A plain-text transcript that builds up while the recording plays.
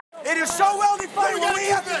It is so well defined what we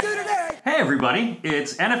have to do today. Hey everybody,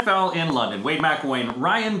 it's NFL in London. Wade McElwain,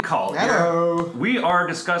 Ryan Call here. Hello. We are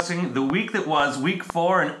discussing the week that was week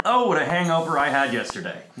 4, and oh, what a hangover I had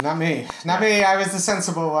yesterday. Not me. Not me. I was the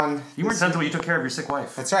sensible one. You weren't sensible, you took care of your sick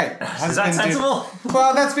wife. That's right. Is that sensible?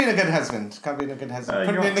 Well, that's being a good husband. Being a good husband.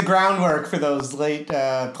 Putting in the groundwork for those late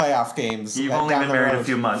playoff games. You've only been married a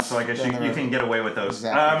few months, so I guess you can get away with those.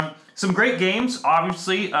 Exactly. Some great games,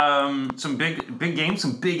 obviously. Some big games,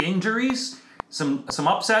 some big injuries, some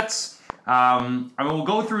upsets. We'll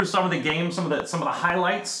go through some of the games, some of the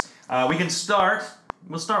highlights. We'll start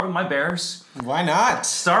with my Bears. Why not?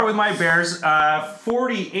 Start with my Bears.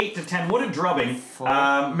 48-10. What a drubbing.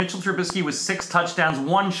 Mitchell Trubisky was 6 touchdowns,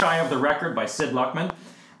 1 shy of the record by Sid Luckman.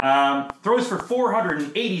 Throws for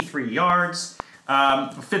 483 yards.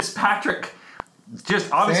 Fitzpatrick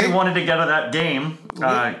just obviously wanted to get out of that game.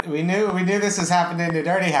 We knew this was happening. It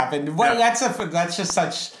already happened. Well, yeah. That's just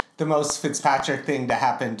such the most Fitzpatrick thing to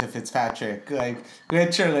happen to Fitzpatrick. Like,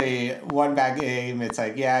 literally, one bad game, it's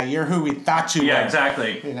like, yeah, you're who we thought you were. Yeah,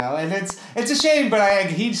 exactly. You know, and it's a shame, but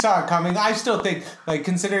he saw it coming. I still think, like,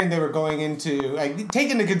 considering they were going into, like,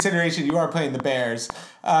 take into consideration you are playing the Bears.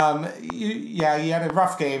 You had a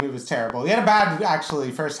rough game. It was terrible. You had a bad,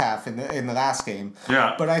 actually, first half in the last game.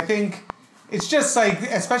 Yeah. But I think it's just like,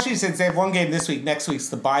 especially since they have one game this week, next week's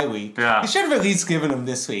the bye week. Yeah. You should have at least given him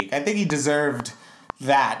this week. I think he deserved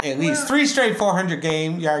that at least. 3 straight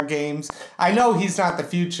 400-yard games. I know he's not the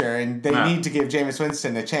future, and they need to give Jameis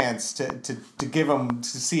Winston a chance to give him,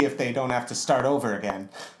 to see if they don't have to start over again.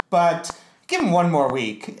 But give him one more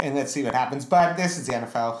week, and let's see what happens. But this is the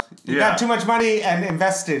NFL. You got too much money and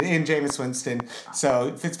invested in Jameis Winston,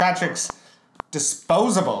 so Fitzpatrick's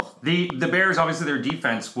disposable. The Bears, obviously, their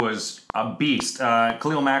defense was a beast.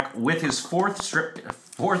 Khalil Mack with his fourth strip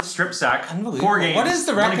sack. 4 games. What is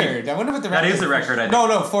the record? I wonder what the record is. That is the record, I think.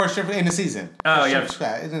 No, 4 strip in a season. Oh, yeah.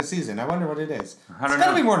 In a season. I wonder what it is. I don't It's got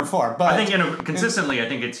to know. be more than 4. But I think consistently, I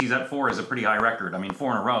think he's at 4 is a pretty high record. I mean,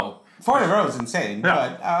 4 in a row. 4 in a row is insane, Yeah.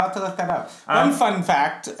 but I'll have to look that up. One fun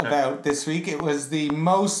fact about this week, it was the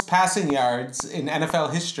most passing yards in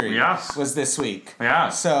NFL history was this week. Yeah.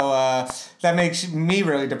 So that makes me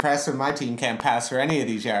really depressed when my team can't pass for any of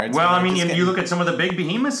these yards. Well, I mean, you look at some of the big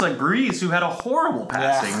behemoths like Breeze, who had a horrible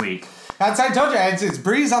passing week. That's I told you, it's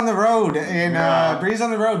Breeze on the road, and Breeze on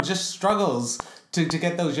the road just struggles to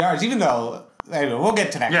get those yards, even though, anyway, we'll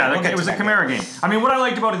get to that. Yeah, it was a Kamara game. I mean, what I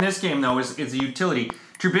liked about in this game, though, is the utility.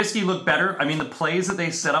 Trubisky looked better. I mean, the plays that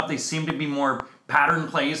they set up, they seem to be more pattern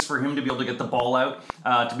plays for him to be able to get the ball out,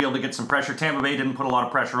 to be able to get some pressure. Tampa Bay didn't put a lot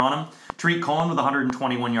of pressure on him. Tariq Cohen with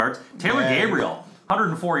 121 yards. Taylor Gabriel,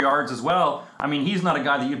 104 yards as well. I mean, he's not a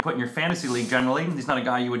guy that you'd put in your fantasy league generally. He's not a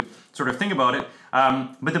guy you would sort of think about it.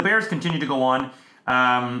 But the Bears continue to go on.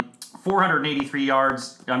 483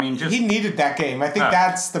 yards. I mean, he needed that game. I think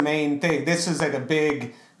that's the main thing. This is like a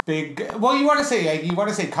big. Well, you want to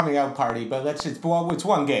say coming out party, but it's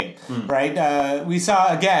one game, right? We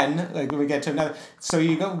saw again, like when we get to another. So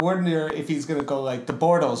you wonder if he's gonna go like the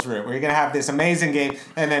Bortles route, where you're gonna have this amazing game,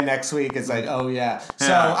 and then next week it's like, oh yeah.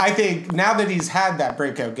 So I think now that he's had that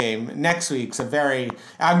breakout game, next week's I'm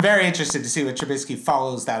very interested to see what Trubisky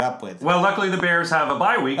follows that up with. Well, luckily the Bears have a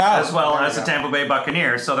bye week as well as the Tampa Bay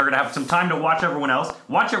Buccaneers, so they're gonna have some time to watch everyone else.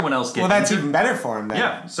 Get. Well, that's even better for him then.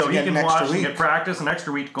 Yeah, so he can watch and get practice, an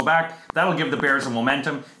extra week to go back. That'll give the Bears a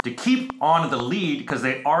momentum to keep on the lead because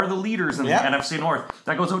they are the leaders in the NFC North.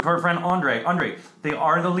 That goes out to our friend Andre. Andre, they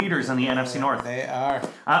are the leaders in the NFC North. They are.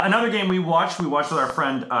 Another game we watched with our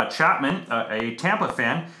friend Chapman, a Tampa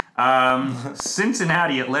fan.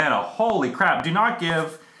 Cincinnati, Atlanta. Holy crap. Do not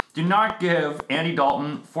give Andy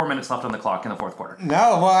Dalton 4 minutes left on the clock in the fourth quarter.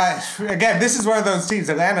 No, well, again, this is one of those teams.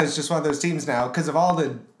 Atlanta is just one of those teams now because of all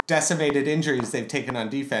the decimated injuries they've taken on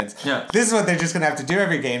defense. Yeah. This is what they're just going to have to do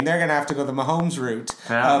every game. They're going to have to go the Mahomes route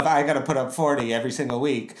of I got to put up 40 every single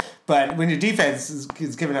week. But when your defense is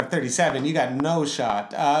giving up 37, you got no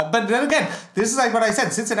shot. But then again, this is like what I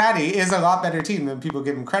said. Cincinnati is a lot better team than people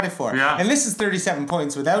give them credit for. Yeah. And this is 37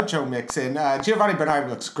 points without Joe Mixon. Giovanni Bernard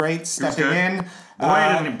looks great stepping in.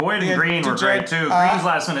 Boyd and Green were great too. Green's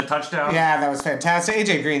last minute touchdown. Yeah, that was fantastic.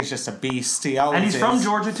 AJ Green's just a beast. And he's from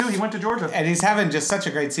Georgia too. He went to Georgia. And he's having just such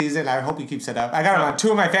a great season. I hope he keeps it up. I got him on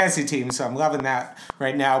 2 of my fantasy teams, so I'm loving that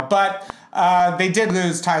right now. But they did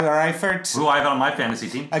lose Tyler Eifert. Who I have on my fantasy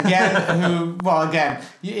team. Again,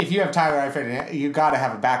 if you have Tyler Eifert, you got to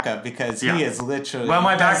have a backup because he is literally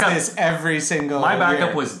does this every single My backup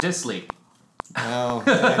year. was Disley. Oh,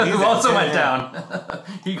 who also went down.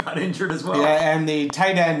 He got injured as well. Yeah, and the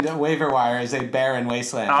tight end waiver wire is a barren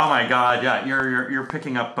wasteland. Oh my God! Yeah, you're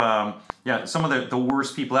picking up some of the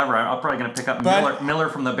worst people ever. I'm probably going to pick up Miller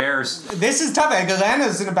from the Bears. This is tough. Like,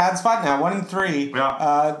 Atlanta's in a bad spot now, 1-3.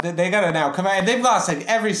 Yeah. They got to now come out. And they've lost like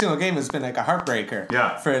every single game has been like a heartbreaker.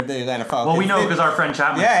 For the Atlanta Falcons. Well, we know because our friend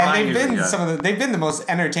Chapman. Yeah, and they've been the most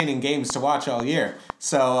entertaining games to watch all year.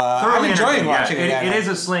 So I'm enjoying watching it. It is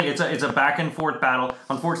a sling. It's a back and forth battle.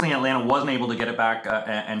 Unfortunately, Atlanta wasn't able to get it back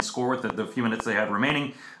and score with the few minutes they had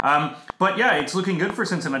remaining. But yeah, it's looking good for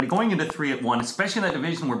Cincinnati going into 3-1, especially in that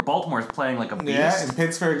division where Baltimore is playing like a beast. Yeah, and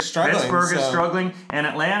Pittsburgh's struggling. Is struggling, and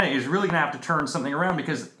Atlanta is really going to have to turn something around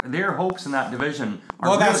because their hopes in that division are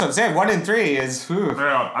Well, that's what I'm saying. 1-3 is, you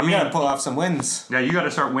got to pull off some wins. Yeah, you got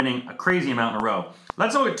to start winning a crazy amount in a row.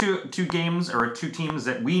 Let's look at two teams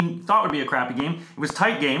that we thought would be a crappy game. It was a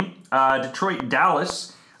tight game. Detroit,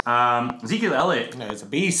 Dallas. Ezekiel Elliott was a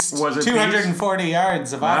beast. 240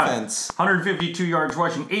 yards of offense. 152 yards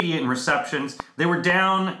rushing, 88 in receptions. They were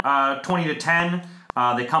down 20-10.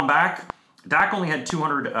 They come back. Dak only had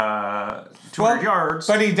 200 yards.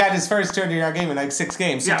 But he had his first 200-yard game in like 6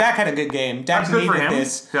 games. So Dak had a good game. Dak That's good for him.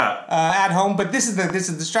 This at home. But this is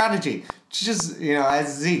the strategy. Just,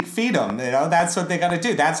 as Zeke, feed him. That's what they got to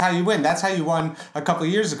do. That's how you win. That's how you won a couple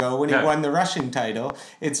years ago when he won the rushing title.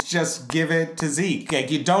 It's just give it to Zeke. Like,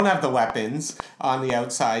 you don't have the weapons on the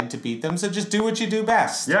outside to beat them, so just do what you do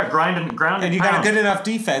best. Yeah, ground and you got a good enough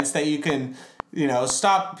defense that you can,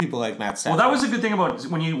 stop people like Matt Stafford. Well, that was a good thing about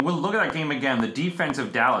when you look at that game again. The defense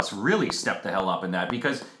of Dallas really stepped the hell up in that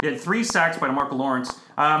because it had 3 sacks by DeMarco Lawrence.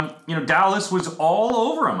 Dallas was all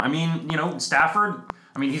over him. I mean, Stafford.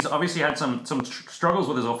 I mean, he's obviously had some struggles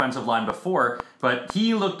with his offensive line before, but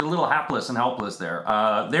he looked a little hapless and helpless there.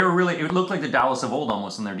 It looked like the Dallas of old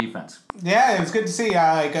almost in their defense. Yeah, it was good to see.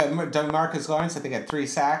 DeMarcus Lawrence, I think, had 3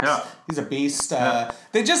 sacks. Yeah. He's a beast.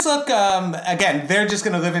 They just look, again, they're just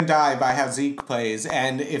going to live and die by how Zeke plays,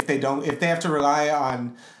 and if they have to rely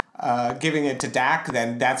on giving it to Dak,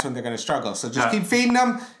 then that's when they're going to struggle. So just keep feeding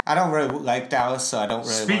them. I don't really like Dallas, so I don't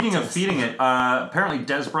really Speaking of feeding it, apparently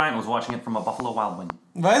Des Bryant was watching it from a Buffalo Wild Wing.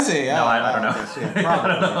 Was he? No, I don't know.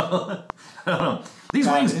 I don't know. These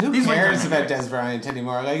wings. Who cares about Des Bryant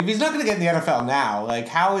anymore? Like, if he's not going to get in the NFL now, like,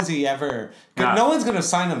 how is he ever? No one's going to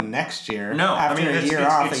sign him next year. No, after a year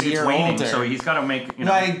off, a year waning, older. So he's got to make.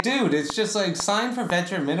 Like, dude, it's just like sign for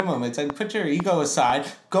veteran minimum. It's like put your ego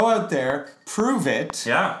aside, go out there, prove it,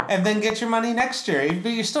 and then get your money next year. But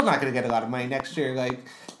you're still not going to get a lot of money next year. Like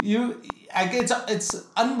it's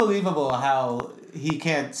unbelievable how he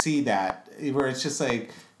can't see that. Where it's just like,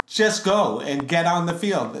 just go and get on the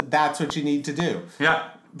field. That's what you need to do. Yeah.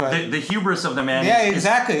 But the hubris of the man. Yeah,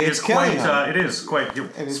 exactly. It's killing him. It is quite.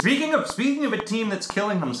 Speaking of a team that's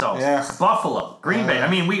killing themselves, Buffalo, Green Bay. I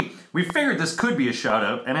mean, we figured this could be a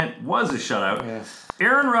shutout, and it was a shutout. Yeah.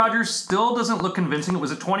 Aaron Rodgers still doesn't look convincing. It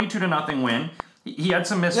was a 22-0 win. He had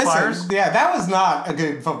some misfires. Listen, that was not a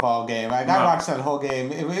good football game. I watched that whole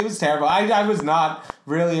game. It was terrible. I was not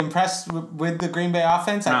really impressed with the Green Bay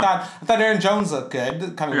offense. I thought Aaron Jones looked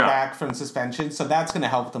good coming back from suspension, so that's going to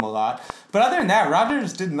help them a lot. But other than that,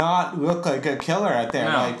 Rodgers did not look like a killer out there.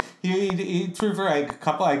 No. Like he threw for like a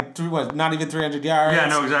couple, not even 300 yards. Yeah,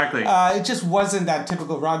 no, exactly. It just wasn't that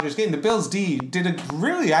typical Rodgers game. The Bills D did a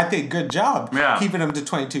really, I think, good job keeping him to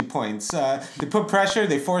 22 points. They put pressure.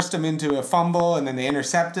 They forced him into a fumble, and then they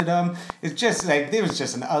intercepted him. It's just like it was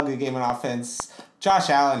just an ugly game on offense. Josh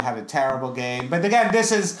Allen had a terrible game, but again,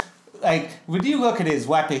 this is. Like, when you look at his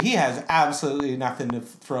weapon, he has absolutely nothing to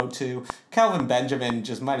throw to. Kelvin Benjamin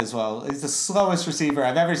just might as well. He's the slowest receiver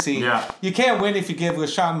I've ever seen. Yeah. You can't win if you give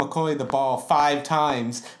LaShawn McCoy the ball 5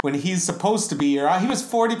 times when he's supposed to be he was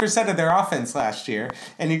 40% of their offense last year,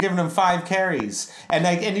 and you're giving him 5 carries.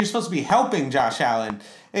 And you're supposed to be helping Josh Allen.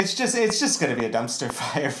 It's just going to be a dumpster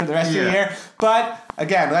fire for the rest of the year. But,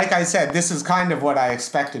 again, like I said, this is kind of what I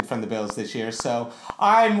expected from the Bills this year. So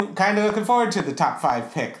I'm kind of looking forward to the top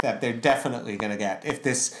 5 pick that they're definitely going to get if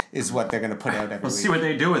this is what they're going to put out every week. We'll see what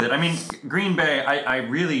they do with it. I mean, Green Bay, I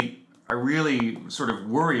really sort of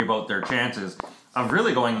worry about their chances of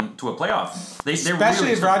really going to a playoff.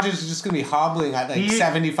 Especially if Rodgers is just going to be hobbling at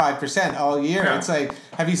 75% all year. Yeah. It's like,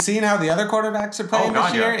 have you seen how the other quarterbacks are playing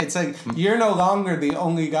this year? Yeah. It's like, you're no longer the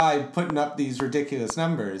only guy putting up these ridiculous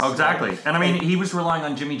numbers. Oh, exactly. Right? And I mean, he was relying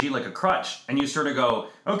on Jimmy G like a crutch. And you sort of go,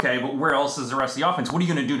 okay, but where else is the rest of the offense? What are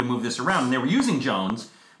you going to do to move this around? And they were using Jones.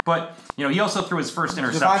 But, he also threw his first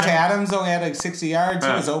interception. Devontae Adams only had 60 yards.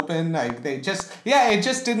 He was open. It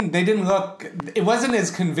didn't look, it wasn't as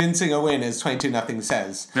convincing a win as 22-0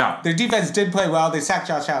 says. Yeah. Their defense did play well. They sacked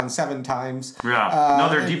Josh Allen 7 times. Yeah. No,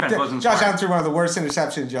 their defense wasn't Josh Allen threw one of the worst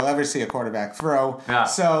interceptions you'll ever see a quarterback throw. Yeah.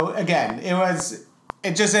 So, again,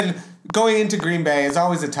 going into Green Bay is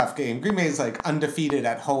always a tough game. Green Bay is like undefeated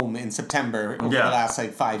at home in September over the last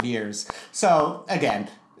like 5 years. So again,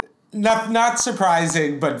 not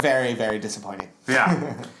surprising, but very, very disappointing.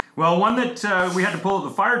 Yeah. Well, one that we had to pull up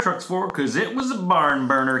the fire trucks for because it was a barn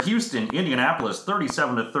burner. Houston, Indianapolis,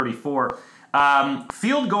 37-34.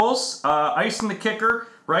 Field goals, icing the kicker.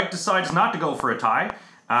 Reich decides not to go for a tie.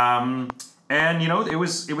 And, you know, it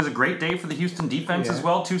was a great day for the Houston defense as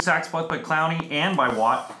well. 2 sacks both by Clowney and by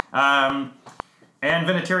Watt. And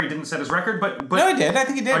Vinatieri didn't set his record, but no, he did. I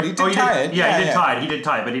think he did. He did tie it. Yeah, he did tie it. He did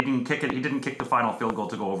tie it, but he didn't kick it. He didn't kick the final field goal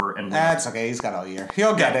to go over. And that's okay. He's got all year.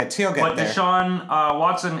 He'll get it. He'll get there. But Deshaun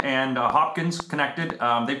Watson and Hopkins connected.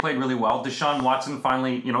 They played really well. Deshaun Watson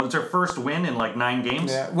finally, you know, it's their first win in like 9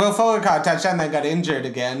 games. Yeah. Will Fuller caught a touchdown, then got injured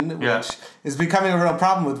again, which is becoming a real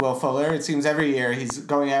problem with Will Fuller. It seems every year he's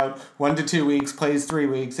going out 1 to 2 weeks, plays 3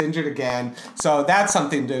 weeks, injured again. So that's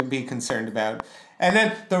something to be concerned about. And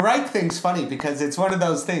then the Reich thing's funny because it's one of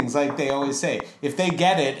those things, like they always say, if they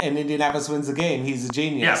get it and Indianapolis wins the game, he's a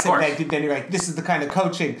genius. Yeah, of course. And then you're like, this is the kind of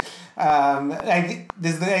coaching. It's one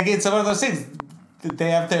of those things.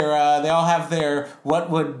 They all have their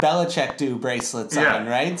 "What would Belichick do" bracelets on,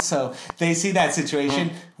 right? So they see that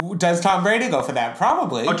situation. Does Tom Brady go for that?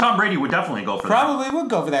 Probably. Oh, Tom Brady would definitely go for that. Probably would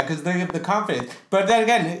go for that because they have the confidence. But then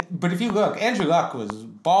again, if you look, Andrew Luck was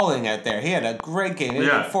balling out there. He had a great game. He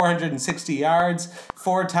had 460 yards,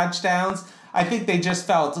 4 touchdowns. I think they just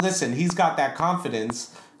felt, listen, he's got that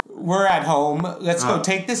confidence. We're at home. Let's go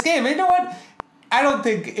take this game. And you know what? I don't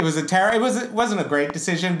think it was it wasn't a great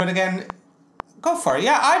decision, but again, go for it.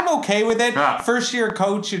 Yeah, I'm okay with it. First year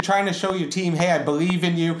coach, you're trying to show your team, hey, I believe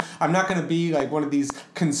in you. I'm not going to be like one of these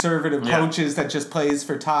conservative coaches that just plays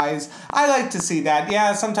for ties. I like to see that.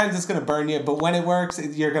 Yeah, sometimes it's going to burn you, but when it works,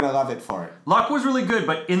 you're going to love it for it. Luck was really good,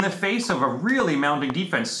 but in the face of a really mounting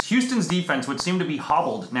defense, Houston's defense, which seemed to be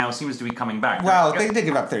hobbled, now seems to be coming back. Well, they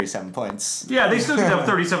give up 37 points. Yeah, they still give up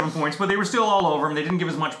 37 points, but they were still all over him. They didn't give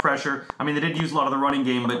as much pressure. I mean, they did use a lot of the running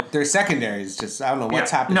game, but their secondary is just, I don't know what's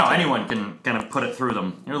happening. No, anyone can kind of put it through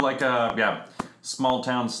them. You're like small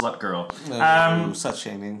town slut girl. Slut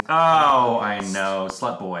shaming. Oh, I know.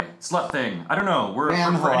 Slut boy. Slut thing. I don't know.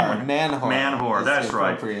 Man whore. Man whore. That's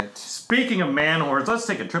right. Speaking of man whores, let's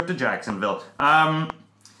take a trip to Jacksonville.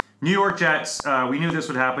 New York Jets, we knew this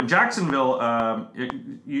would happen. Jacksonville,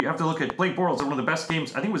 you have to look at Blake Bortles, one of the best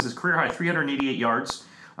games. I think it was his career high, 388 yards,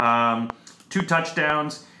 2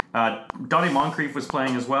 touchdowns. Donnie Moncrief was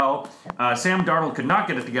playing as well. Sam Darnold could not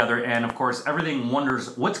get it together, and of course, everything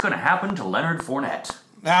wonders what's going to happen to Leonard Fournette.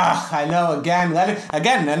 I know. Again,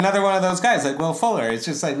 another one of those guys like Will Fuller. It's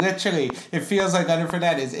just like literally, it feels like Leonard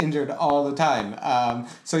Fournette is injured all the time.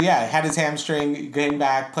 Had his hamstring, came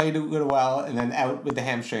back, played it well, and then out with the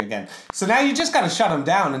hamstring again. So now you just got to shut him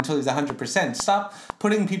down until he's 100%. Stop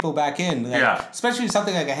putting people back in. Especially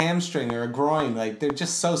something like a hamstring or a groin. Like, they're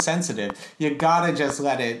just so sensitive. You got to just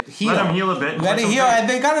let it heal. Let him heal a bit. Let it heal. And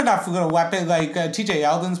they got enough little weapon. Like, TJ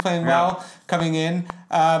Yeldon's playing well coming in.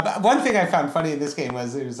 But one thing I found funny in this game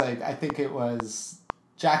was I think it was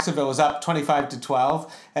Jacksonville was up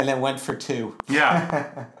 25-12 and then went for 2.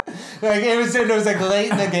 Yeah. It was like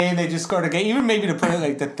late in the game they just scored a game, even maybe to put it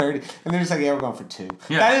like the 30, and they're just like, we're going for 2.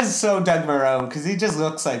 Yeah. That is so Doug Marrone because he just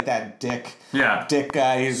looks like that dick. Yeah. Dick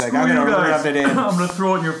guy. He's like, I'm gonna rub it in. I'm gonna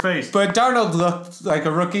throw it in your face. But Darnold looked like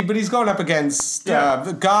a rookie, but he's going up against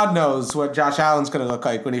God knows what Josh Allen's gonna look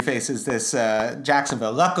like when he faces this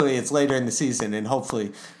Jacksonville. Luckily, it's later in the season, and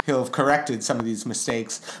hopefully he'll have corrected some of these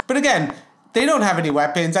mistakes. But again, they don't have any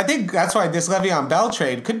weapons. I think that's why this Le'Veon Bell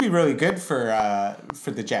trade could be really good for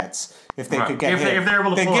the Jets if they could get him. If they're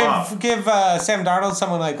able to pull it off. Give Sam Darnold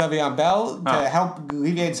someone like Le'Veon Bell to help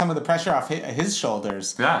alleviate some of the pressure off his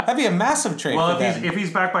shoulders. Yeah. That'd be a massive trade for them. If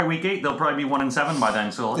he's back by week 8, they'll probably be 1-7 by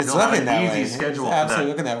then. So it's he'll have an easy schedule. It's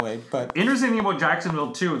absolutely looking that way. But interesting thing about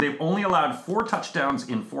Jacksonville too, they've only allowed 4 touchdowns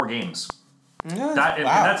in 4 games. Yeah,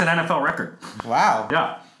 that's an NFL record. Wow.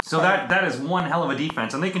 Yeah. So that is one hell of a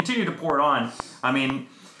defense, and they continue to pour it on. I mean,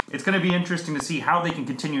 it's going to be interesting to see how they can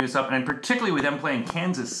continue this up, and particularly with them playing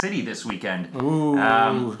Kansas City this weekend.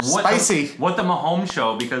 Ooh, spicy. What the Mahomes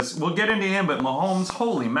show, because we'll get into him, but Mahomes,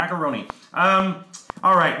 holy macaroni.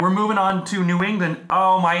 All right, we're moving on to New England.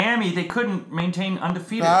 Oh, Miami, they couldn't maintain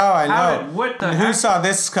undefeated. Oh, I know. What the Who saw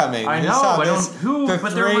this coming? I know.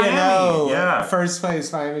 But they're Miami. Yeah. First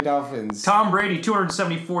place, Miami Dolphins. Tom Brady,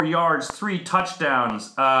 274 yards, 3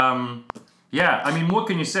 touchdowns. I mean, what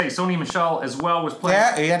can you say? Sony Michel as well was playing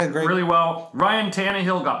he had a great really well. Ryan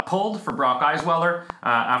Tannehill got pulled for Brock Osweiler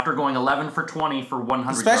after going 11 for 20 for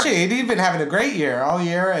 100 Especially, yards. he'd been having a great year all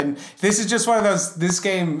year, and this is just one of those, this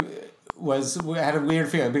game had a weird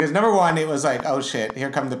feeling because number one, it was like, oh shit,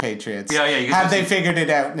 here come the Patriots. Yeah. Have they figured it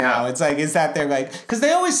out now? Yeah. It's like, is that they're like, because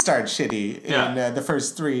they always start shitty in the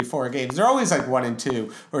first 3-4 games. They're always like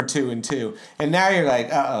 1-2 or 2-2, and now you're like,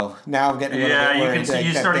 now I'm getting a little bit worried. You can see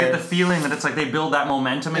you start to get the feeling that it's like they build that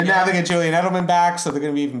momentum again. And now they get Julian Edelman back, so they're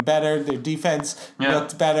going to be even better. Their defense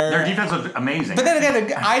looked better. Their defense was amazing. But then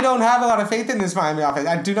again, I don't have a lot of faith in this Miami offense.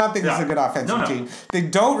 I do not think this is a good offensive team. They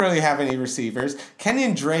don't really have any receivers.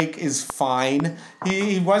 Kenyon Drake is fine.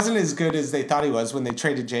 He wasn't as good as they thought he was when they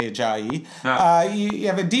traded Jay Ajayi. You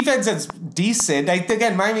have a defense that's decent.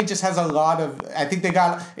 Again, Miami just has a lot of. I think they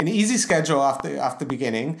got an easy schedule off the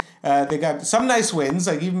beginning. They got some nice wins.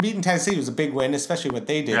 Like even beating Tennessee was a big win, especially what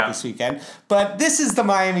they did this weekend. But this is the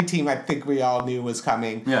Miami team I think we all knew was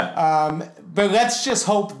coming. But let's just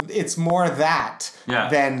hope it's more that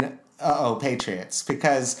than. Patriots,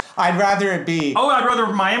 because I'd rather it be. I'd rather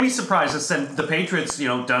Miami surprise us than the Patriots.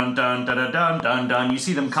 Dun dun dun dun dun dun dun. You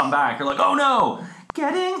see them come back. You're like, oh no,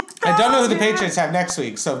 I don't know who the Patriots have next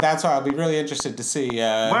week, so that's why I'll be really interested to see. We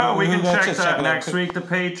can check that next week. The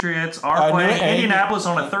Patriots are playing Indianapolis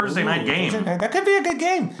on a Thursday night game. That could be a good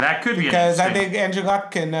game. That could be because I think Andrew Luck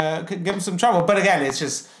can give him some trouble. But again, it's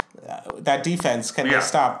just. That defense can they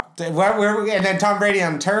stop? And then Tom Brady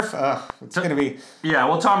on turf. It's going to be. Yeah,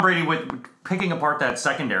 well, Tom Brady with picking apart that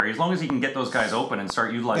secondary, as long as he can get those guys open and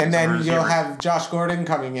start utilizing. And then you'll have Josh Gordon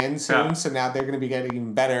coming in soon, so now they're going to be getting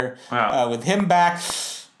even better with him back.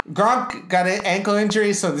 Gronk got an ankle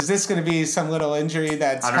injury, so is this going to be some little injury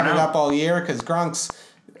that's coming up all year? Because Gronk's.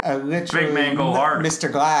 Literally big man go hard. Mr.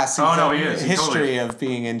 Glass. He is. History of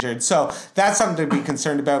being injured. So that's something to be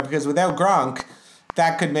concerned about because without Gronk,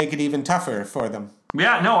 that could make it even tougher for them.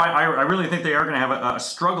 Yeah, no, I really think they are going to have a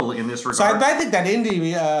struggle in this regard. So I think that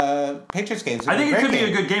Indy Patriots game is I think it could be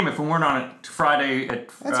a good game if we weren't on it Friday at.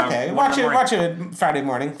 That's okay. Watch it Friday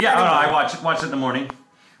morning. Yeah, I watch it in the morning.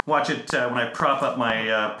 Watch it when I prop up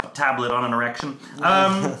my tablet on an erection.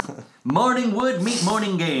 Morning wood meet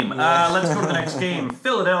morning game. Let's go to the next game.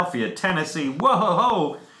 Philadelphia, Tennessee.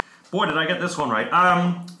 Whoa, boy, did I get this one right.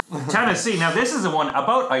 Tennessee. Now this is the one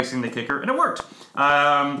about icing the kicker, and it worked.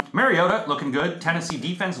 Mariota looking good. Tennessee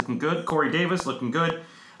defense looking good. Corey Davis looking good.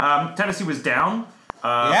 Tennessee was down.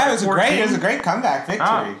 It was a great comeback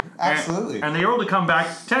victory. Absolutely. And they were able to come back.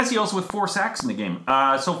 Tennessee also with 4 sacks in the game.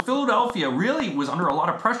 So Philadelphia really was under a lot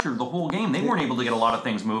of pressure the whole game. They weren't able to get a lot of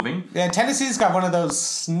things moving. Yeah, Tennessee's got one of those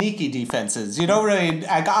sneaky defenses. You don't really.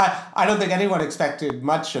 I don't think anyone expected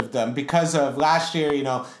much of them because of last year.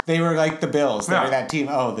 They were like the Bills. They were that team.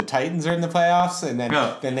 Oh, the Titans are in the playoffs, and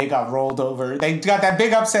then they got rolled over. They got that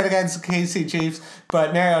big upset against the KC Chiefs,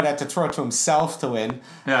 but Mariota had to throw it to himself to win.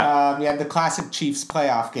 You had the classic Chiefs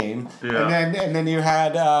playoff game, and then you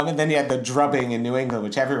had the drubbing in New England,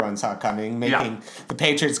 which everyone saw coming, making the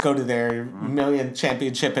Patriots go to their millionth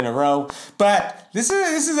championship in a row. But this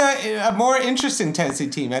is a more interesting Tennessee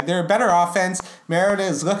team. They're a better offense. Mariota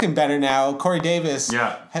is looking better now. Corey Davis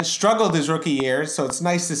has struggled his rookie year, so it's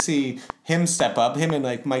nice to see him step up. Him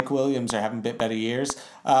and Mike Williams are having a bit better years.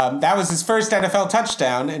 That was his first NFL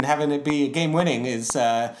touchdown, and having it be a game winning is.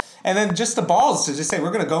 And then just the balls to just say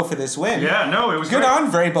we're going to go for this win. Yeah, no, it was good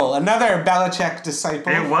on Vrabel, another Belichick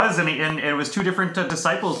disciple. It was, and it was two different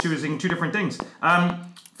disciples choosing two different things.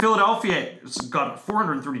 Philadelphia got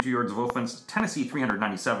 432 yards of offense. Tennessee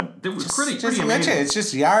 397. It was pretty amazing. It's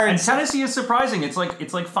just yards. And Tennessee is surprising. It's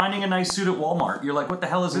like finding a nice suit at Walmart. You're like, what the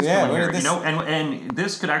hell is this doing here? And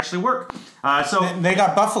this could actually work. So they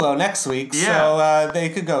got Buffalo next week, so they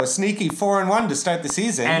could go sneaky 4-1 to start the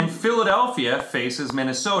season. And Philadelphia faces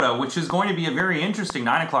Minnesota, which is going to be a very interesting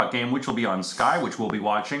 9:00 game, which will be on Sky, which we'll be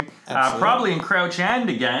watching. Probably in Crouch End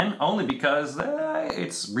again, only because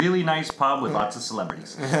it's really nice pub with lots of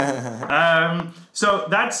celebrities. So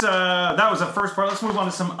that was the first part. Let's move on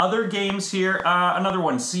to some other games here. Another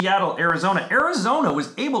one, Seattle, Arizona. Arizona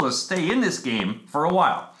was able to stay in this game for a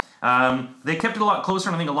while. They kept it a lot closer,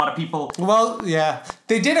 and I think a lot of people. Well, yeah,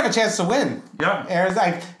 they did have a chance to win.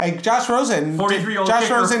 Yeah, like Josh Rosen, 43-year-old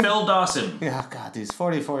kicker Phil Dawson. Yeah, God, these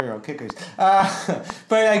 44-year-old kickers.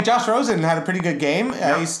 But Josh Rosen had a pretty good game.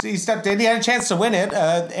 He stepped in. He had a chance to win it.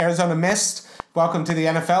 Arizona missed. Welcome to the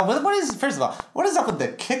NFL. First of all, what is up with the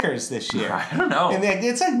kickers this year? I don't know. And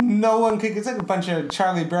it's like no one kick. It's like a bunch of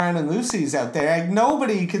Charlie Brown and Lucy's out there. Like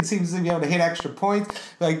nobody seems to be able to hit extra points.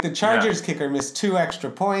 Like the Chargers kicker missed 2 extra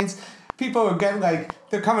points. People are getting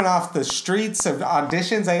they're coming off the streets of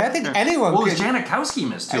auditions. I think anyone. Well, Janikowski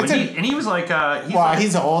missed too, and he was like.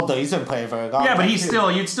 He's old though. He's been playing for a long time. Yeah, but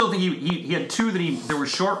you'd still think he had 2 that were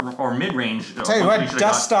short or mid range. Tell you what,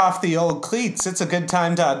 dust off the old cleats. It's a good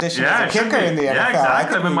time to audition as a kicker in the NFL. Yeah,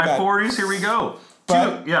 exactly. I'm in my 40s. Here we go.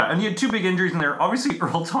 and you had 2 big injuries in there. Obviously,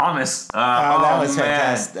 Earl Thomas. That was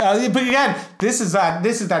fantastic. But again, this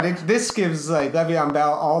gives like Le'Veon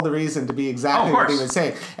Bell all the reason to be exactly what he was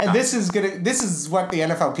saying. And this is what the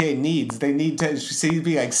NFLPA needs. They need to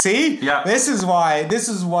be like, this is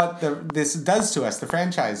what this does to us, the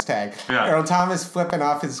franchise tag. Yeah. Earl Thomas flipping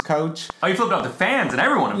off his coach. Oh, he flipped off the fans and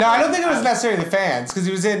everyone. No, I don't think it was necessarily the fans because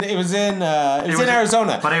it was in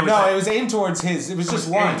Arizona. But it was aimed towards his. It was just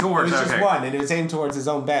one. Just one, and it was aimed towards his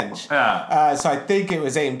own bench. Yeah. So I think it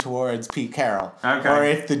was aimed towards Pete Carroll. Okay. Or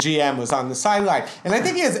if the GM was on the sideline. And I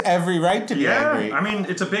think he has every right to be angry. I mean,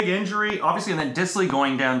 it's a big injury, obviously, and then Dissly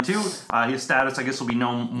going down too. His status, I guess, will be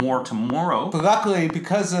known more tomorrow. But luckily,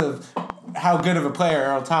 because of how good of a player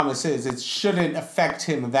Earl Thomas is, it shouldn't affect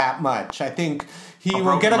him that much. I think he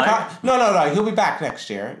will get No. He'll be back next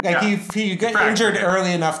year. Like he got injured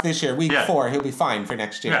early enough this year, week 4, he'll be fine for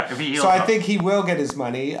next year. Yeah, if he heals up. I think he will get his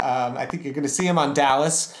money. I think you're going to see him on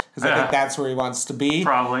Dallas because I think that's where he wants to be.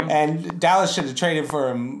 Probably. And Dallas should have traded for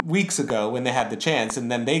him weeks ago when they had the chance,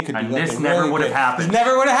 and then they could be looking really good. This never would have happened. This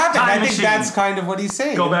never would have happened. I think that's kind of what he's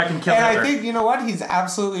saying. Go back and kill Hitler. And I think, you know what? He's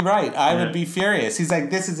absolutely right. I would be furious. He's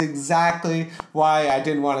like, this is exactly why I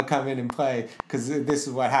didn't want to come in and play because this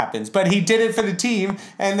is what happens. But he did it for the team,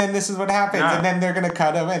 and then this is what happens, and then they're going to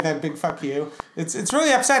cut him, and then big fuck you. It's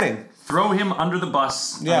really upsetting. Throw him under the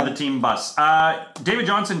bus, under the team bus. David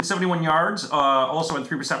Johnson, 71 yards, also had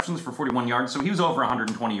 3 receptions for 41 yards, so he was over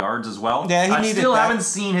 120 yards as well. Yeah, he needed still haven't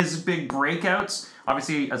seen his big breakouts.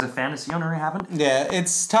 Obviously, as a fantasy owner, I haven't. Yeah,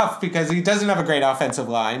 it's tough because he doesn't have a great offensive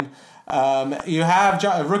line. You have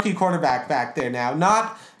a rookie quarterback back there now,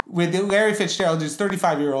 not with Larry Fitzgerald, who's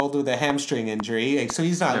 35-year-old with a hamstring injury, so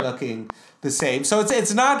he's not looking the same. So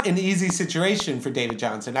it's not an easy situation for David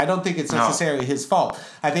Johnson. I don't think it's necessarily his fault.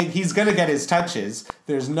 I think he's going to get his touches.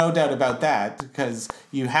 There's no doubt about that because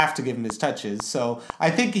you have to give him his touches. So I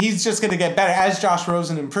think he's just going to get better. As Josh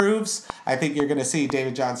Rosen improves, I think you're going to see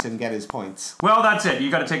David Johnson get his points. Well, that's it. You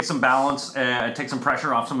got to take some balance, take some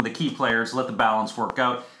pressure off some of the key players, let the balance work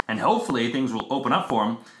out, and hopefully things will open up for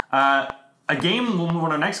him. A game, we'll move on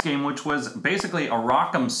to the next game, which was basically a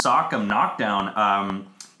rock'em sock'em knockdown.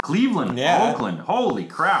 Cleveland, Oakland. Holy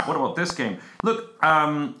crap, what about this game? Look,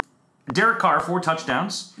 Derek Carr, 4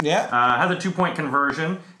 touchdowns. Yeah. Had a 2-point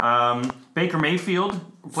conversion. Baker Mayfield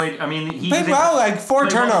played, he played well, like 4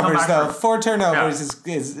 turnovers, though. 4 turnovers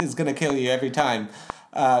is going to kill you every time.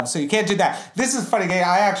 So you can't do that. This is a funny game.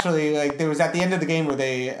 I actually, there was at the end of the game where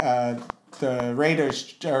they... the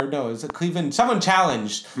Raiders, it was Cleveland. Someone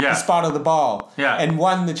challenged the spot of the ball and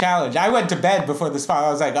won the challenge. I went to bed before the spot. I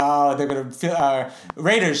was like, oh, they're going to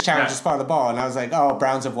Raiders challenge the spot of the ball. And I was like, oh,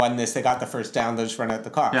 Browns have won this. They got the first down. They'll just run out the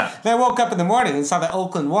clock. Yeah. Then I woke up in the morning and saw that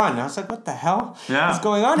Oakland won. I was like, what the hell is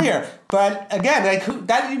going on here? But again,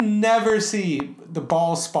 that you never see the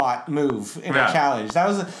ball spot move in a challenge.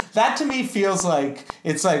 That to me feels like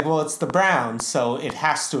it's the Browns, so it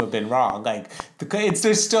has to have been wrong.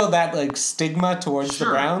 There's still that stigma towards the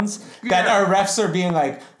Browns that our refs are being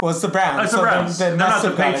like, well, it's the Browns. It's the Browns. They're not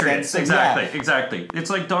the Patriots. Exactly. It's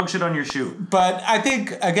like dog shit on your shoe. But I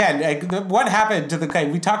think again, what happened to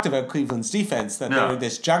we talked about Cleveland's defense that they were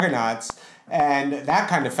this juggernauts. And that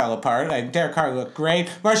kind of fell apart. Derek Carr looked great.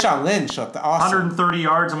 Marshawn Lynch looked awesome. 130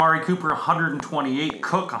 yards. Amari Cooper, 128.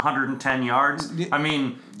 Cook, 110 yards.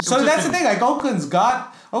 So that's the thing.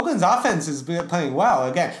 Oakland's offense is playing well.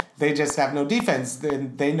 Again, they just have no defense.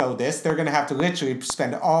 They know this. They're going to have to literally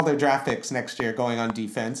spend all their draft picks next year going on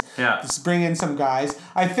defense. Yeah. Just bring in some guys.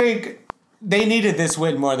 I think they needed this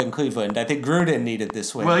win more than Cleveland. I think Gruden needed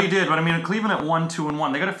this win. Well, he did. But Cleveland at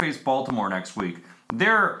 1-2-1. They got to face Baltimore next week.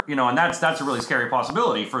 They're, and that's a really scary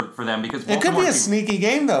possibility for them because Baltimore, it could be a sneaky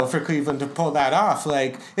game though for Cleveland to pull that off.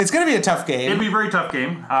 It's going to be a tough game. It'll be a very tough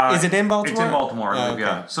game. Is it in Baltimore? It's in Baltimore.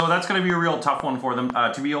 Yeah. So that's going to be a real tough one for them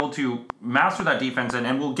to be able to master that defense,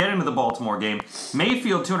 and we'll get into the Baltimore game.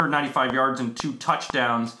 Mayfield 295 yards and 2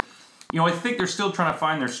 touchdowns. I think they're still trying to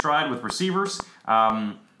find their stride with receivers.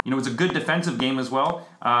 It's a good defensive game as well.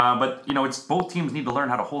 But it's both teams need to learn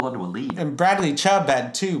how to hold on to a lead. And Bradley Chubb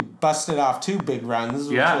had 2 big runs.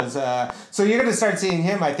 Which was, so you're going to start seeing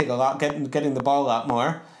him, I think, a lot, getting the ball a lot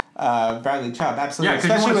more. Bradley Chubb, absolutely. Yeah,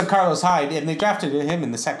 especially with Carlos Hyde, and they drafted him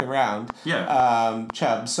in the 2nd round. Yeah.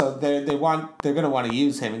 Chubb, so they're going to want to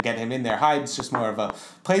use him and get him in there. Hyde's just more of a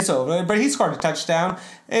placeholder, but he scored a touchdown.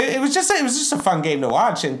 It was just a fun game to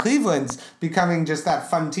watch, and Cleveland's becoming just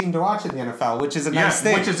that fun team to watch in the NFL, which is a nice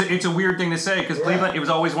thing. It's a weird thing to say because Cleveland. It was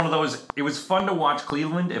always one of those. It was fun to watch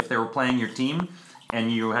Cleveland if they were playing your team,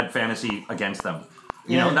 and you had fantasy against them.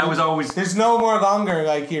 That was always... There's no more longer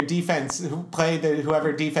like your defense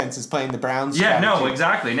whoever defense is playing the Browns. Yeah, strategy. no,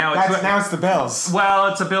 exactly. Now it's the Bills. Well,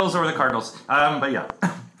 it's the Bills or the Cardinals. But yeah.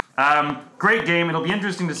 Great game. It'll be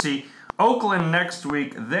interesting to see. Oakland next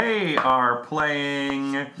week, they are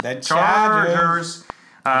playing the Chargers.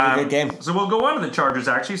 Good game. So we'll go on to the Chargers,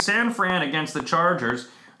 actually. San Fran against the Chargers.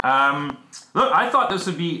 Look, I thought this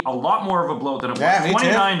would be a lot more of a blowout than it was. Yeah,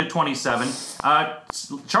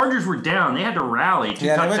 29-27. Chargers were down. They had to rally 2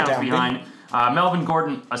 touchdowns behind. Melvin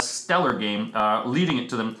Gordon, a stellar game, leading it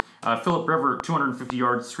to them. Phillip Rivers, 250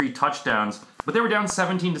 yards, 3 touchdowns. But they were down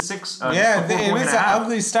 17-6. It was an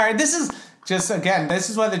ugly start. This is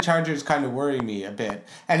why the Chargers kind of worry me a bit.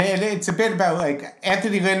 And it's a bit about, like,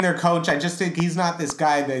 Anthony Lynn, their coach. I just think he's not this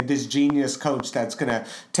guy, this genius coach that's going to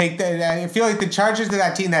take the... I feel like the Chargers are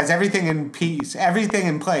that team that has everything in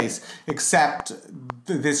place, except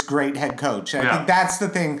this great head coach. And I think that's the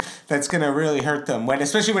thing that's going to really hurt them,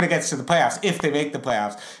 especially when it gets to the playoffs, if they make the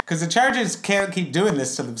playoffs. Because the Chargers can't keep doing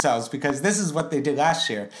this to themselves, because this is what they did last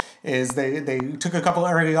year, is they took a couple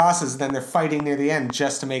early losses, and then they're fighting near the end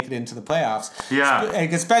just to make it into the playoffs. Yeah.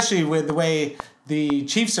 Like, especially with the way the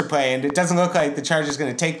Chiefs are playing, it doesn't look like the Chargers are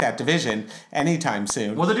going to take that division anytime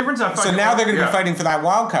soon. Well, the difference so now they're going to be fighting for that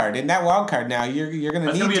wild card. In that wild card now, you're going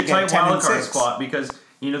to need to get 10 and 6. That's going to be a tight wild card spot, because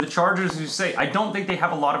the Chargers, as you say, I don't think they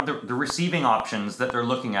have a lot of the receiving options that they're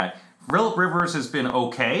looking at. Phillip Rivers has been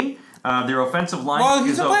okay. Their offensive line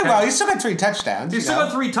is okay. Well, he's still got 3 touchdowns. He's still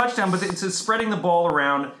got 3 touchdowns, but it's spreading the ball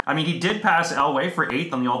around. I mean, he did pass Elway for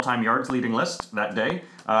 8th on the all-time yards leading list that day.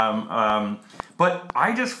 But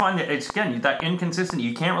I just find that it's, again, that inconsistent.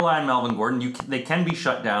 You can't rely on Melvin Gordon. They can be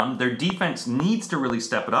shut down. Their defense needs to really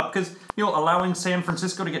step it up, because allowing San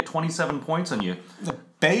Francisco to get 27 points on you.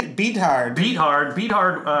 Beat hard.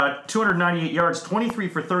 298 yards, 23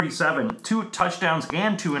 for 37, 2 touchdowns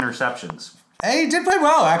and 2 interceptions. Hey, he did play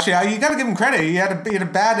well, actually. You got to give him credit. He had a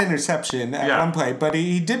bad interception at one play, but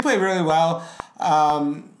he did play really well.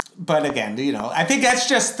 But again, I think that's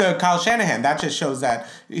just the Kyle Shanahan. That just shows that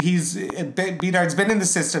Bedard's been in the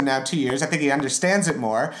system now 2 years. I think he understands it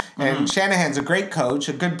more. And Shanahan's a great coach,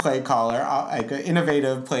 a good play caller, like an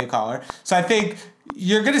innovative play caller. So I think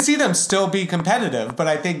you're going to see them still be competitive, but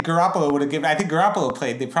I think Garoppolo would have given... I think Garoppolo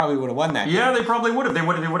played, they probably would have won that game. Yeah, they probably would have. They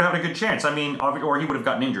would have had a good chance. I mean, or he would have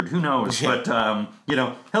gotten injured. Who knows? Yeah. But,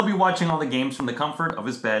 he'll be watching all the games from the comfort of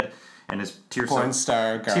his bed and his tear-soaked... Porn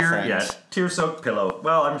star girlfriend. Tear-soaked pillow.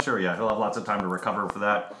 Well, I'm sure, he'll have lots of time to recover for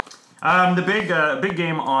that. The big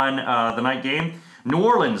game on the night game, New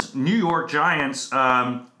Orleans, New York Giants.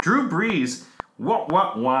 Drew Brees...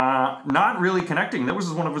 Not really connecting. That was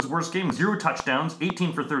one of his worst games. 0 touchdowns,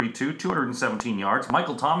 18 for 32, 217 yards.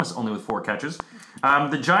 Michael Thomas only with 4 catches.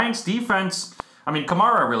 The Giants' defense, I mean,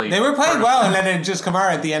 Kamara really... They were playing well, and then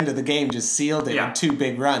Kamara at the end of the game just sealed it in 2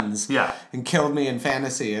 big runs. Yeah. And killed me in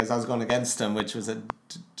fantasy as I was going against him, which was a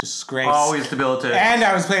disgrace. Always debilitating. And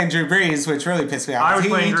I was playing Drew Brees, which really pissed me off. I was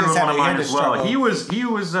playing Drew one of mine as well. Struggle. He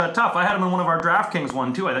was tough. I had him in one of our DraftKings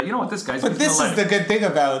one too. I thought, what, this guy's... But this is the good thing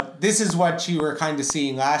about... This is what you were kind of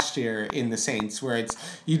seeing last year in the Saints, where it's...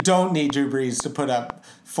 You don't need Drew Brees to put up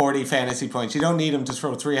 40 fantasy points. You don't need him to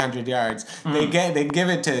throw 300 yards. They give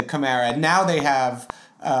it to Kamara. Now they have...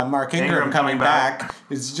 Mark Ingram coming back.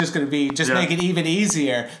 It's just going to be make it even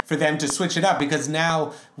easier for them to switch it up, because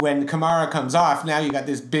now when Kamara comes off, now you got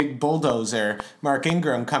this big bulldozer Mark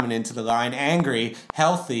Ingram coming into the line, angry,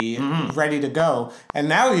 healthy, ready to go. And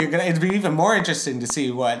now it'd be even more interesting to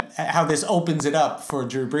see how this opens it up for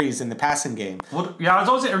Drew Brees in the passing game. Well, yeah, I was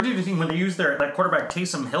always interesting when they use that quarterback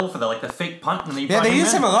Taysom Hill for the fake punt, and they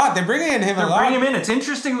use him a lot. They're bringing him a lot. Bringing him in. It's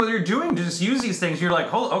interesting what they're doing to just use these things. You're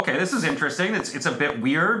like, oh, okay, this is interesting. It's a bit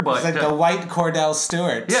weird, but it's like the white Cordell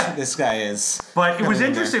Stewart. Yeah, this guy is. But it was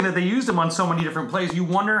interesting that they used him on so many different plays. You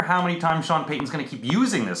wonder how many times Sean Payton's going to keep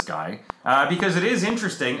using this guy, because it is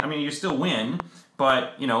interesting. I mean, you still win,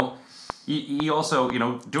 but he also,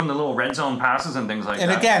 doing the little red zone passes and things like that.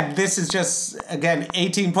 And again, this is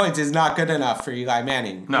 18 points is not good enough for Eli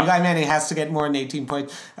Manning. No. Eli Manning has to get more than 18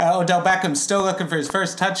 points. Odell Beckham's still looking for his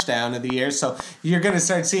first touchdown of the year, so you're going to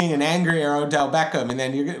start seeing an angrier Odell Beckham, and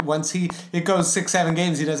then once it goes 6-7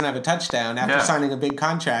 games, he doesn't have a touchdown after signing a big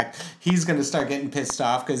contract, he's going to start getting pissed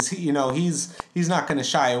off, because he's not going to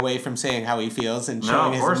shy away from saying how he feels and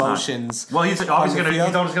showing his emotions. Not. Well, he's always going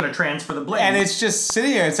to transfer the blame. And it's just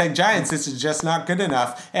sitting here, it's like, Giants, this is just not good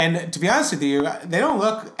enough. And to be honest with you, they don't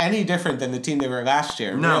look any different than the team they were last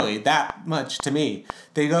year, really, that much to me.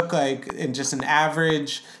 They look like just an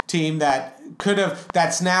average team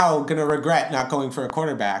that's now going to regret not going for a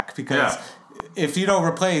quarterback, because if you don't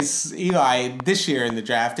replace Eli this year in the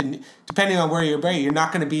draft, and depending on where you're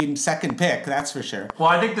not going to be in second pick, that's for sure. Well,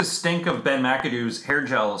 I think the stink of Ben McAdoo's hair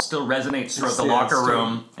gel still resonates throughout the locker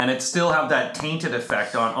room, and it still have that tainted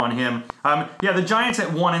effect on him. The Giants at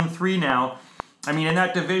 1-3 now. I mean, in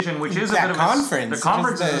that division, which is a bit of conference. The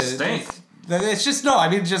conference is a stink. It's just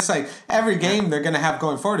just like every game they're going to have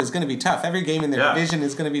going forward is going to be tough. Every game in their division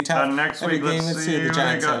is going to be tough. Next every week, game, let's see the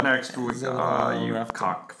Giants what we got next week. You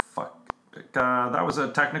cock fuck. That was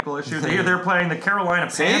a technical issue. They're playing the Carolina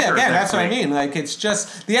Panthers. Again, that's what I mean. Like, it's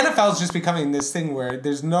just the NFL is just becoming this thing where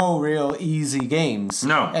there's no real easy games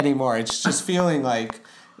anymore. It's just feeling like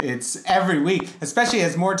it's every week, especially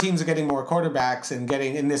as more teams are getting more quarterbacks and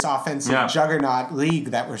getting in this offensive juggernaut league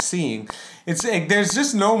that we're seeing. It's like, there's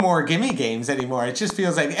just no more gimme games anymore. It just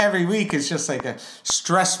feels like every week is just like a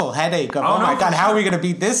stressful headache of, my God, how are we going to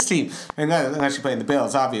beat this team? And unless you're playing the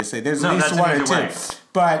Bills, obviously. There's at least one or two.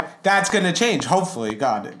 But that's going to change, hopefully.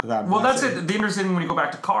 God. Well, that's it. The interesting thing when you go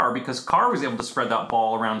back to Carr, because Carr was able to spread that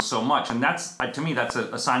ball around so much, and that's, to me, that's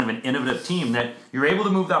a sign of an innovative team, that you're able to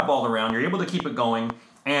move that ball around, you're able to keep it going,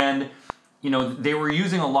 and they were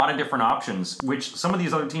using a lot of different options, which some of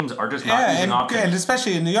these other teams are just not using options. And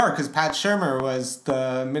especially in New York, because Pat Shurmur was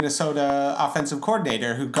the Minnesota offensive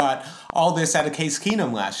coordinator who got all this out of Case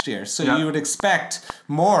Keenum last year. So you would expect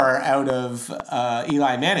more out of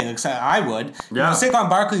Eli Manning. I would. Yeah. Saquon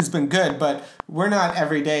Barkley's been good, but we're not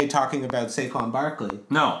every day talking about Saquon Barkley.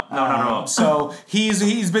 No. So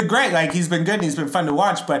he's been great. Like, he's been good and he's been fun to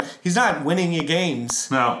watch, but he's not winning you games.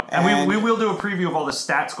 No. And we will do a preview of all the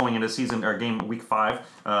stats going into season or game week 5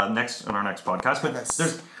 next on our next podcast. But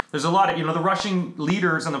there's a lot of the rushing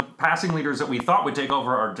leaders and the passing leaders that we thought would take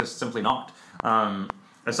over are just simply not.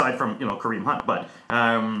 Aside from Kareem Hunt, but.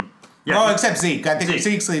 Except Zeke. I think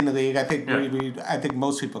Zeke's leading the league. I think I think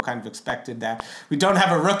most people kind of expected that. We don't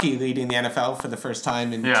have a rookie leading the NFL for the first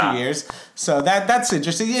time in 2 years, so that's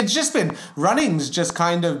interesting. It's just been running's just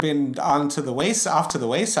kind of been off to the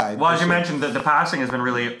wayside. Well, as you mentioned, the passing has been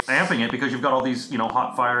really amping it because you've got all these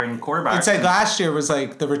hot firing quarterbacks. It's like last year was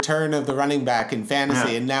like the return of the running back in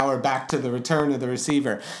fantasy, and now we're back to the return of the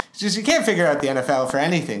receiver. It's just you can't figure out the NFL for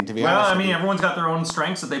anything, to be honest. Well, I mean, everyone's got their own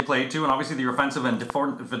strengths that they play to, and obviously the offensive and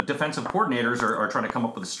defensive coordinators are trying to come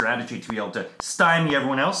up with a strategy to be able to stymie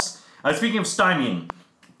everyone else. Speaking of stymieing,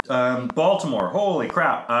 Baltimore, holy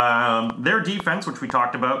crap. Their defense, which we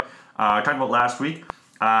talked about last week,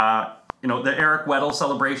 the Eric Weddle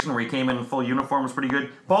celebration where he came in full uniform was pretty good.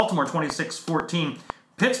 Baltimore 26-14.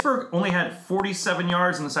 Pittsburgh only had 47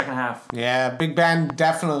 yards in the second half. Yeah, Big Ben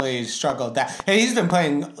definitely struggled. He's been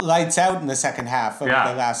playing lights out in the second half over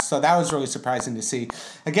the last, so that was really surprising to see.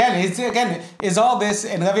 Again, is all this,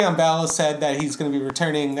 and Le'Veon Bell said that he's going to be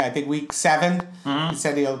returning, I think, week 7. Mm-hmm. He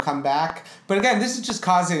said he'll come back. But again, this is just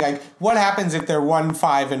causing, what happens if they're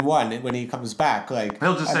 1-5-1 when he comes back?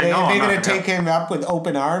 He'll just say, are they going to take him up with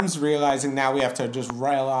open arms, realizing now we have to just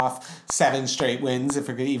rail off 7 straight wins if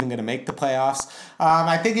we're even going to make the playoffs?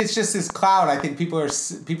 I think it's just this cloud. I think people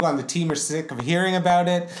on the team are sick of hearing about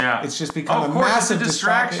it. Yeah. It's just become a massive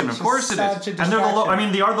distraction. Of course it is.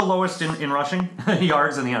 And they are the lowest in rushing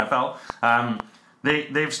yards in the NFL.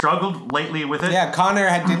 They've struggled lately with it. Yeah, Connor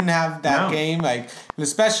didn't have that game.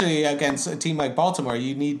 Especially against a team like Baltimore,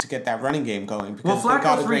 you need to get that running game going because they've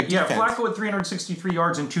got a great defense. Flacco had 363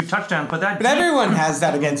 yards and 2 touchdowns, but everyone has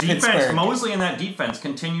that against Pittsburgh. Mosley in that defense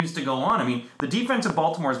continues to go on. I mean, the defense of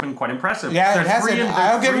Baltimore has been quite impressive. Yeah, it has.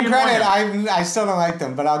 I'll give them credit. I still don't like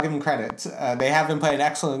them, but I'll give them credit. They have been playing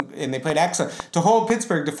excellent, and they played excellent. To hold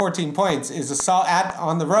Pittsburgh to 14 points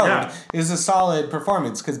on the road is a solid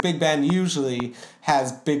performance because Big Ben usually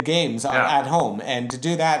has big games at home, and to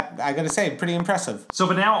do that, I got to say, pretty impressive. So,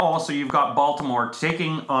 but now also you've got Baltimore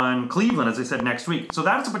taking on Cleveland, as I said, next week. So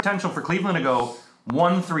that's a potential for Cleveland to go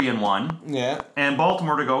 1-3-1. Yeah. And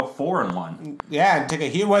Baltimore to go 4-1. Yeah, and take a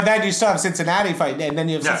huge. Well, then you still have Cincinnati fighting, and then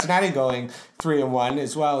you have Cincinnati going 3-1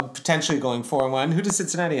 as well, potentially going 4-1. Who does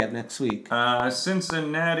Cincinnati have next week?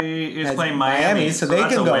 Cincinnati is playing Miami, so they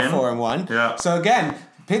can go 4-1. Yeah. So again,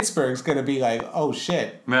 Pittsburgh's going to be like, oh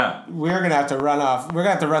shit. Yeah. We're going to have to run off. We're going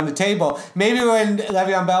to have to run the table. Maybe when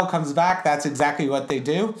Le'Veon Bell comes back, that's exactly what they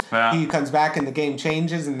do. Yeah. He comes back and the game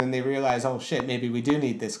changes, and then they realize, oh shit, maybe we do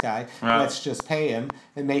need this guy. Yeah. Let's just pay him,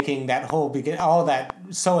 and making that whole all that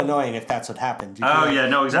so annoying if that's what happened.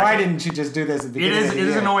 Exactly. Why didn't you just do this at the beginning of the year? It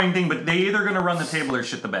is an annoying thing, but they're either going to run the table or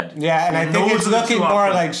shit the bed. Yeah, and I think it's looking more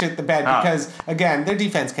like shit the bed because, again, their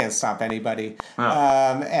defense can't stop anybody.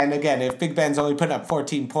 And again, if Big Ben's only putting up 14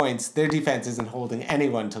 14 points, their defense isn't holding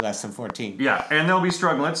anyone to less than 14. Yeah, and they'll be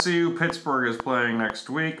struggling. Let's see who Pittsburgh is playing next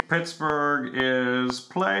week. Pittsburgh is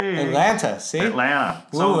playing Atlanta, see? Atlanta.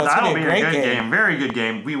 So Ooh, that'll be a great good game. game. Very good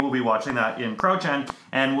game. We will be watching that in Crouch End,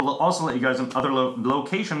 and we'll also let you guys in other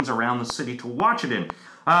locations around the city to watch it in.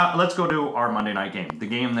 Let's go to our Monday night game. The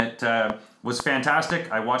game that was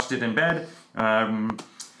fantastic. I watched it in bed.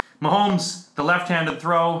 Mahomes, the left-handed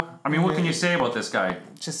throw. I mean, what can you say about this guy?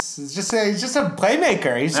 He's just a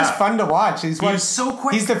playmaker. He's just fun to watch. He's so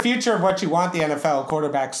quick. He's the future of what you want the NFL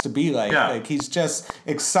quarterbacks to be like. Yeah. Like he's just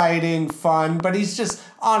exciting, fun, but he's just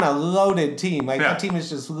on a loaded team. Like that team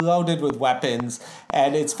is just loaded with weapons,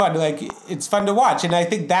 and it's fun. Like it's fun to watch, and I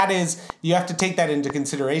think that is you have to take that into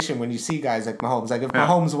consideration when you see guys like Mahomes. Like if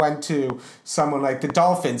Mahomes went to someone like the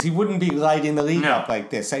Dolphins, he wouldn't be lighting the league up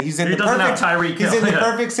like this. He's in the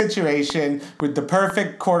perfect situation with the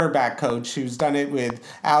perfect quarterback coach who's done it with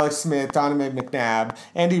Alex Smith, Donovan McNabb.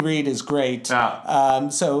 Andy Reid is great.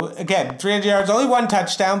 So again, 300 yards, only one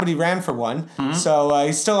touchdown, but he ran for one. Mm-hmm. So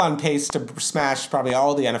he's still on pace to smash probably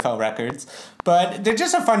all the NFL records. But they're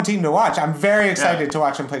just a fun team to watch. I'm very excited to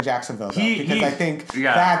watch him play Jacksonville, though, because I think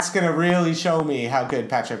that's going to really show me how good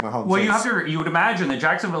Patrick Mahomes is. Well, you would imagine that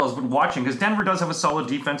Jacksonville has been watching, because Denver does have a solid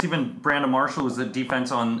defense. Even Brandon Marshall, who's the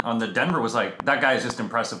defense on the Denver, was like, that guy is just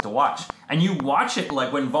impressive to watch. And you watch it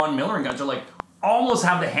like when Von Miller and guys are like, almost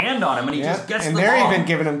have the hand on him, and he just gets the ball. And they're even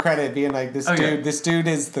giving him credit, being like, this dude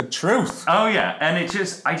is the truth. Oh, yeah. And it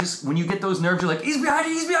just, when you get those nerves, you're like, he's behind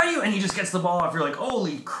you, and he just gets the ball off. You're like,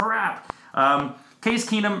 holy crap. Case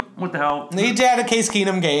Keenum, what the hell? He had a Case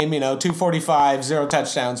Keenum game, 245, 0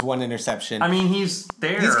 touchdowns, 1 interception. I mean, he's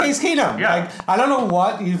there. He's Case Keenum. Yeah. Like, I don't know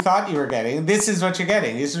what you thought you were getting. This is what you're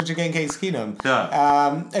getting. This is what you're getting, Case Keenum.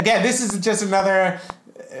 Yeah. Again, this is just another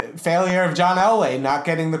failure of John Elway not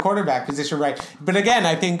getting the quarterback position right. But again,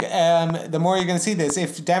 I think the more you're going to see this,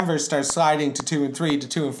 if Denver starts sliding to 2-3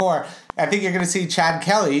 to 2-4, I think you're going to see Chad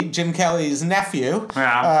Kelly, Jim Kelly's nephew.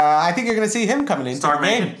 Yeah. I think you're going to see him coming into the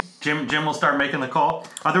game. Jim will start making the call.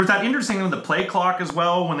 There was that interesting thing with the play clock as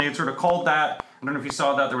well, when they sort of called that. I don't know if you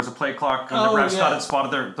saw that. There was a play clock. The refs thought it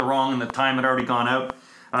spotted the wrong, and the time had already gone out.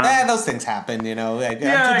 Those things happen,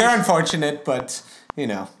 They're unfortunate, but...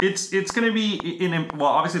 It's going to be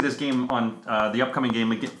obviously this game on the upcoming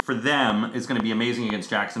game for them is going to be amazing against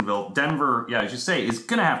Jacksonville. Denver, as you say, is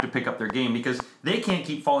going to have to pick up their game because they can't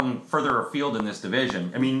keep falling further afield in this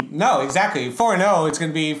division. I mean, no, exactly. 4-0, it's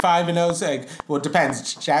going to be 5-0. Well, it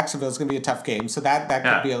depends. Jacksonville's going to be a tough game, so that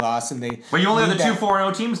could be a loss. But you only have the 2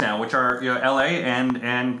 4-0 teams now, which are LA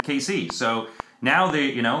and KC. So. Now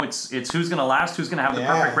it's who's going to last, who's going to have the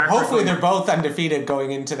perfect record. Hopefully they're both undefeated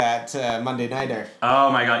going into that Monday nighter. Oh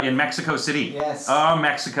my God, in Mexico City. Yes. Oh,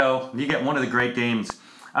 Mexico, you get one of the great games.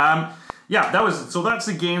 That's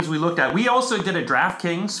the games we looked at. We also did a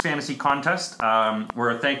DraftKings fantasy contest.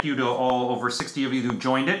 Where thank you to all over 60 of you who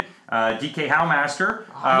joined it. DK Howmaster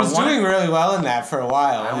was doing really well in that for a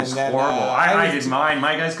while. That was horrible. I did mine,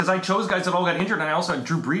 my guys, because I chose guys that all got injured, and I also had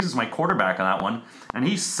Drew Brees as my quarterback on that one, and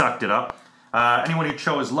he sucked it up. Anyone who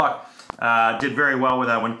chose luck did very well with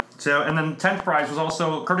that one. So, and then 10th prize was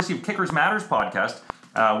also courtesy of Kickers Matters podcast.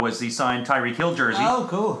 Was the signed Tyreek Hill jersey. Oh,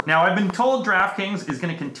 cool. Now, I've been told DraftKings is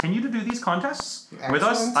going to continue to do these contests with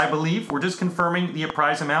us. I believe we're just confirming the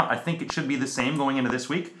prize amount. I think it should be the same going into this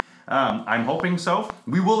week. I'm hoping so.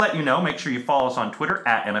 We will let you know. Make sure you follow us on Twitter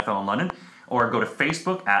at NFL in London, or go to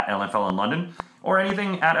Facebook at NFL in London. Or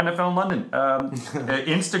anything at NFL in London.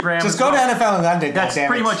 Instagram. Just go to NFL in London. That's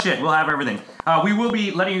pretty much it. We'll have everything. We will be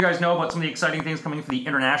letting you guys know about some of the exciting things coming for the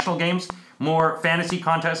international games. More fantasy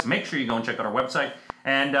contests. Make sure you go and check out our website.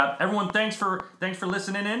 And everyone, thanks for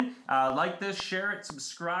listening in. Like this, share it,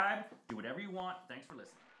 subscribe, do whatever you want. Thanks for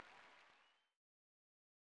listening.